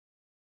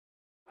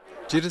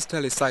Jesus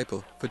tell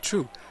disciple, for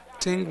true,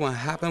 thing will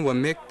happen will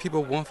make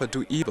people want to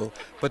do evil,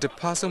 but the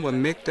person will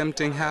make them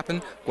thing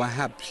happen will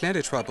have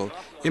plenty trouble.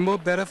 It more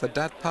better for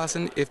that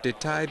person if they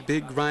tied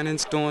big grinding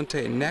stone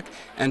to a neck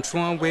and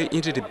throw away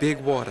into the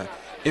big water.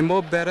 It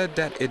more better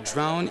that it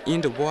drown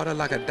in the water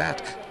like a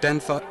that than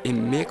for it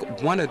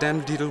make one of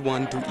them little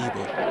one do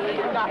evil.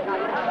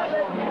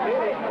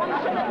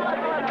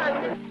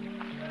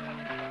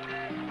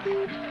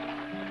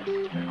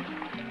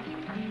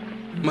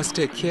 Must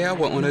take care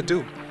what wanna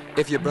do.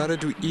 If your brother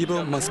do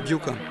evil, must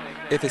rebuke him.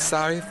 If he's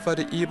sorry for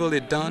the evil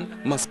it done,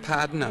 must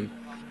pardon him.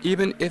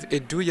 Even if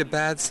it do you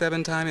bad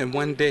 7 times in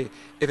one day,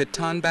 if it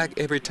turn back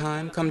every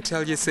time, come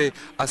tell you say,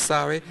 I'm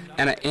sorry,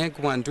 and I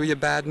ain't going do you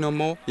bad no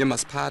more, you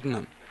must pardon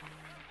him.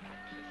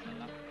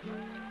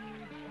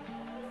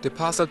 The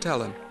apostle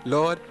tell him,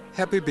 Lord,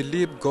 help me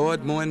believe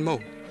God more and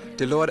more.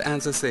 The Lord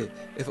answer say,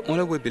 if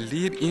only we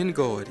believe in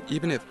God,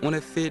 even if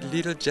only faith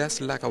little just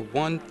like a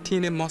one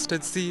teeny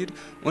mustard seed,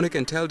 only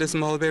can tell this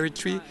mulberry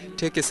tree,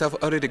 take yourself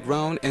out of the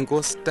ground and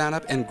go stand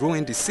up and grow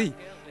in the sea.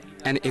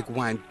 And it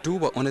won't do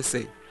what only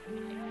say.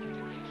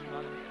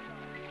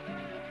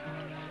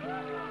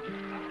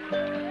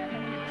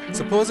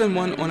 Supposing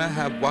one owner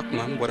have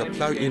workman with a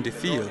plow in the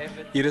field,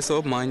 either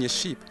so mind your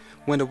sheep.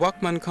 When the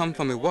workman come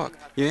from a work,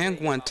 you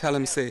ain't going to tell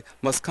him say,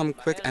 must come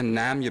quick and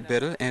nam your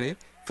biddle, ain't it?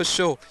 For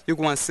sure, you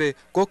going to say,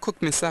 go cook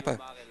me supper.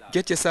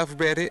 Get yourself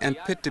ready and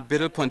put the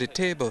biddle upon the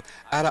table.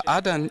 After I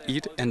done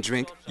eat and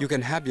drink, you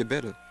can have your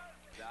biddle.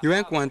 You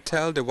ain't going to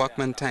tell the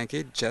workman thank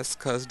you just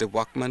 'cause the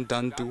workman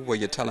done do what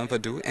you tell him to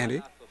do, ain't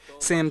it?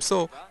 Same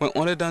so, when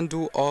owner done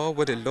do all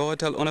what the Lord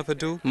tell owner to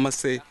do, must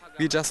say,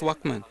 we just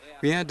workmen.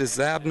 We ain't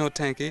deserve no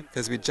thank you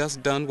 'cause we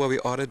just done what we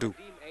ought to do.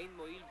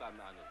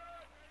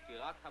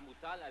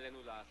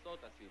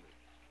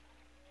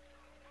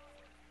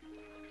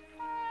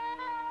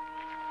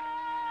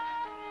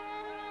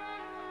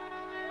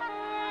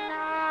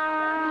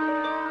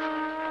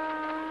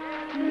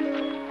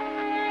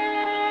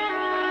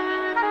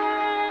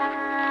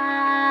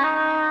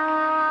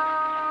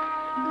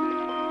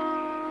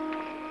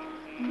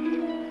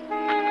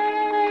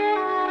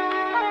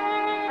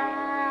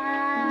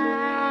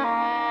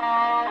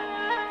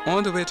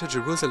 On the way to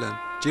Jerusalem,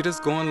 Jesus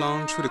going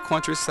along through the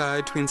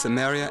countryside between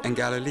Samaria and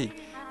Galilee.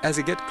 As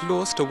he get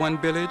close to one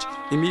village,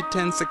 he meet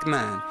 10 sick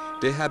men.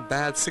 They have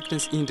bad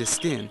sickness in the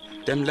skin.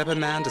 Them leper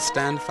man to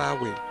stand far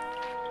away.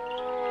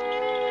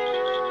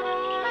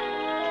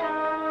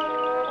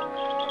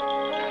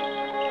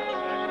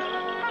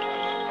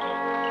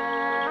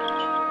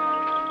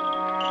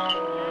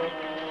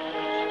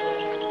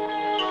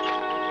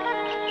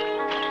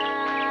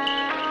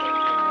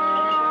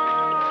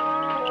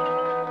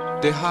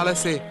 They holler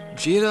say,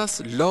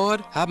 Jesus,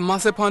 Lord, have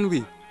mercy upon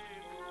we.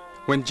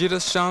 When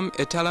Jesus sham,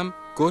 they tell him,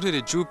 go to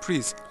the Jew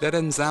priest, let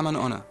him examine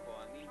honor.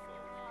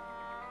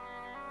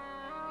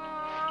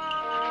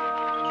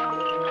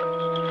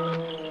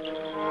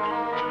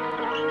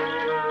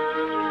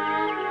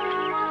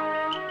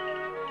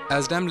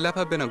 As them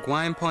leper been a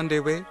gwine upon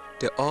their way,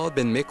 they all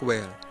been make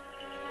well.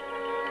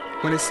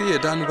 When they see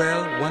it done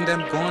well, one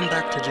them gone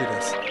back to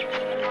Jesus.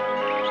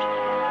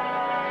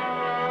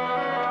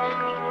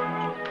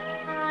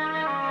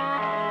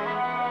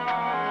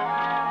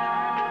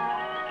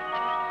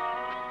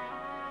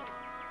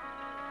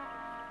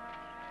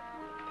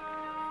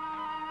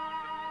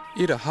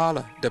 Either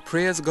holler, they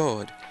praise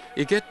God.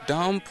 He get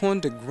down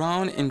upon the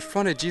ground in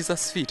front of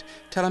Jesus' feet,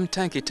 tell him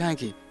thank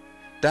you.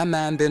 That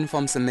man been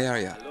from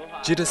Samaria.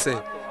 Jesus say,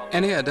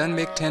 any of them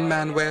make 10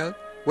 man well?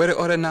 Where the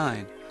other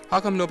 9? How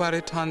come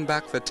nobody turn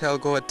back for tell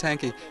God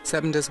thank you,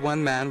 except this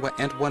one man what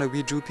ain't one of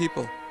we Jew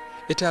people?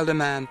 He tell the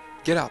man,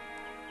 get up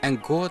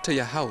and go to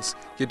your house.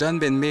 You done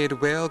been made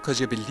well 'cause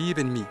you believe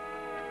in me.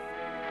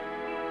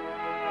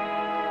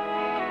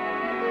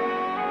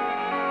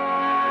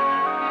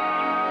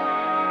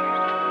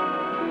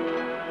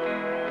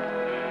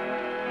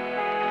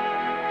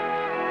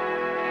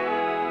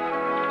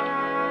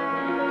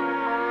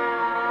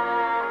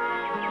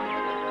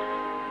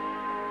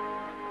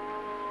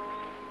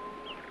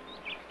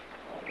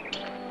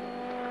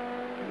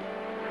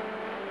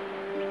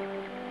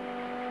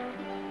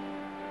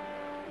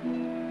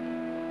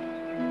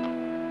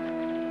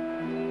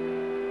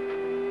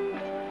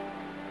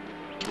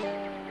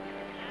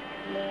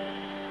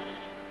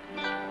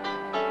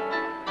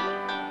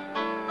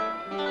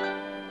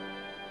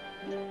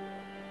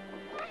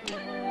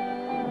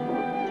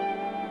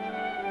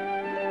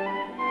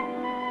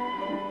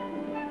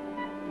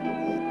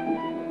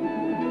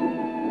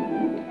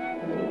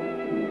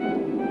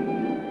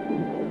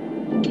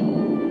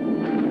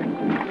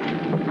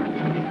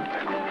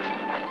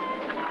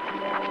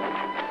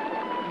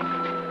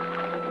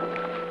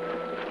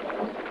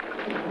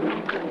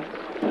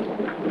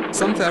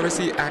 Some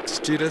Pharisee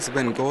asked Jesus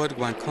when God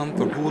want come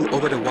for rule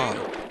over the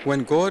world.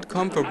 When God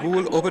come for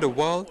rule over the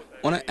world,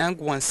 ona ain't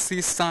going to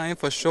see sign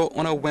for sure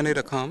ona when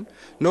it'll come.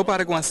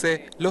 Nobody going to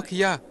say, look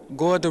here,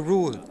 God the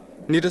rule.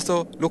 Neither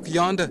so, look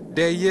yonder,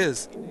 there he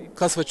is.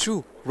 'Cause for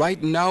true,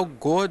 right now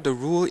God the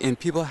rule in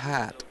people's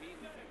heart.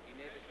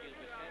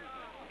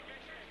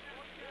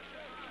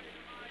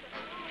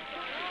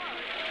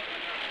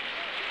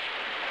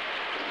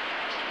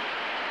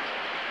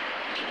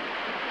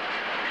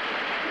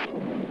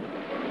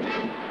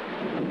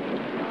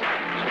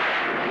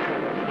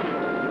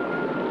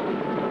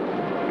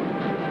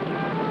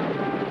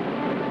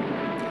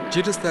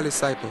 Jesus tell his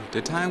disciple,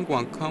 the time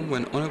going come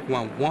when only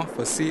one want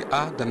to see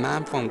the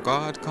man from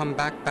God come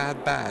back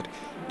bad.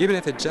 Even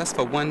if it's just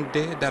for one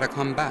day that'll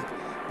come back.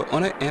 But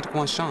only ain't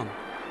going to sham.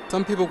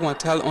 Some people going to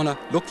tell honor,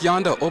 look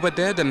yonder, over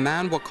there the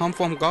man will come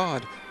from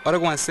God. Other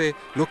going to say,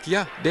 look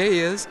yeah, there he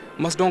is,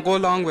 must don't go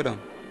along with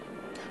him.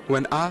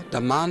 When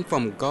the man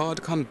from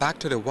God, come back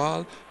to the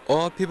world,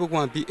 all people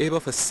going to be able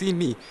to see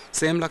me,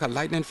 same like a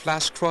lightning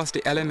flash cross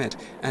the element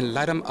and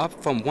light them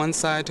up from one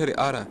side to the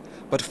other.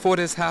 But for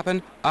this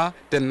happen,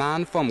 the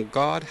man from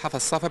God have a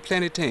suffer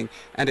plenty thing,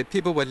 and the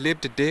people will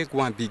live today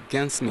going to be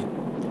against me.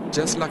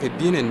 Just like it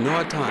been in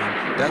Noah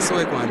time, that's how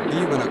it going to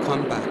be when I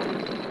come back.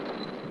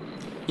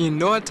 In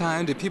Noah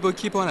time, the people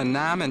keep on a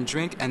nam and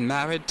drink and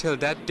married till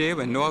that day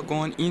when Noah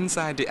going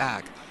inside the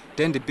ark.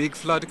 Then the big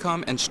flood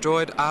come and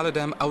destroyed all of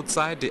them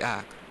outside the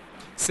ark.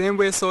 Same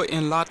way so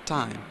in Lot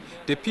time.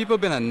 The people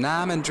been a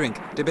nam and drink,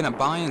 they been a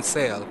buy and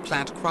sell,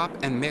 plant crop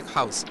and make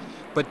house.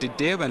 But the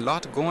day when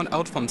Lot going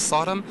out from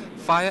Sodom,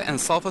 fire and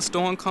sulfur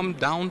stone come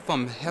down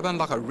from heaven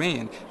like a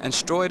rain and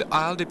destroyed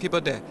all the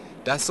people there.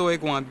 That's how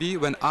it going to be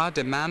when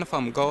the man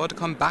from God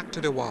come back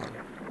to the world.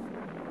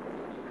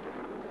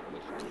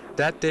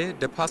 That day,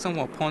 the person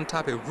who upon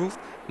top a roof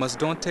must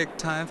don't take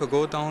time for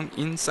go down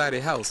inside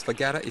the house for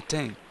gather a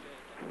thing.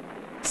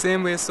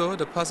 Same way so,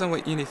 the person who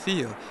in the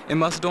field, it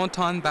must don't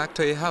turn back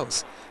to a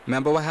house.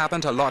 Remember what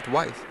happened to Lot's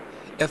wife.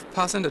 If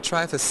person to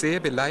try to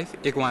save a life,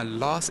 it going to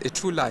lose a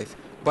true life.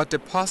 But the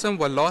person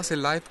who lost a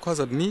life because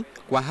of me,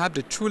 going to have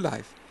the true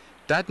life.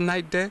 That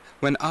night there,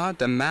 when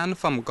the man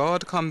from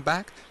God come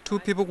back, two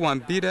people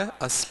going to be there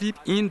asleep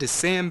in the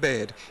same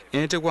bed.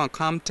 Angel going to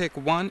come take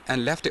one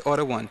and left the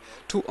other one.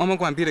 Two women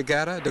going to be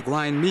together, the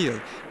grind meal.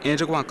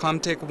 Angel going to come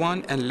take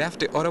one and left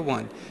the other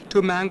one.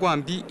 Two men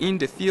going to be in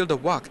the field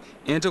of work.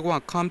 Angel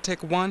going to come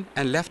take one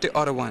and left the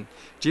other one.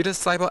 Jesus'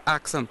 disciple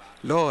asked him,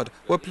 Lord,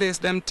 what place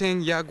them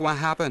thing ya going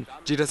to happen?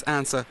 Jesus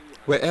answered,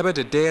 wherever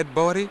the dead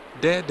body,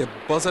 there the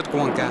buzzard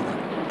going to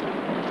gather.